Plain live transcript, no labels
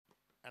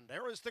And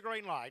there is the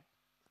green light.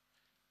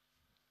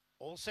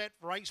 All set,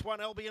 race 1,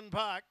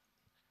 Albion-Park.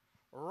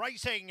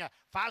 Racing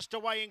fast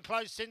away in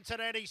close,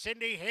 Cincinnati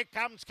Cindy. Here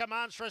comes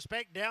Commands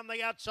Respect down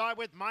the outside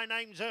with My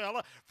Name's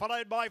Earl,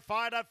 followed by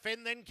Fighter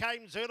Finn. Then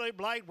came Zulu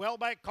Blade, well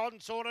back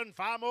Consort and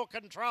Far More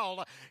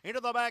Control.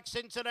 Into the back,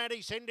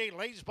 Cincinnati Cindy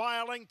leads by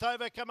a length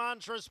over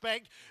Commands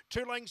Respect.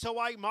 2 lengths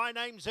away, My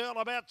Name's Earl,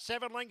 about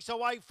 7 lengths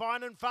away,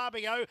 Fine and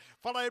Fabio,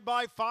 followed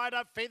by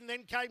Fighter Finn.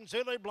 Then came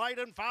Zulu Blade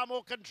and Far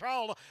More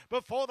Control.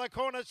 Before the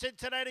corner,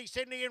 Cincinnati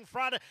Cindy in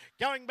front,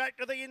 going back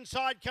to the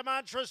inside,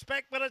 Commands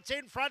Respect, but it's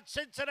in front,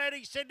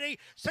 Cincinnati Cindy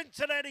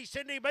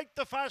beat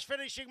the fast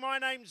finishing My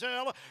Name's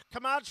Earl.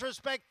 Commands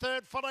Respect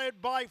third,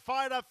 followed by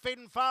Fighter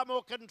Finn, Far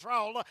More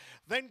Control.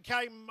 Then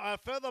came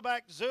further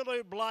back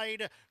Zulu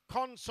Blade,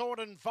 Consort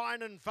and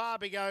Fine and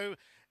Fabio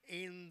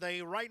in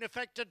the rain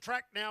affected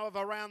track now of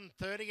around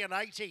 30 and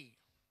 80.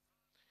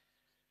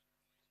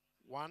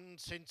 1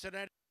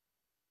 Cincinnati.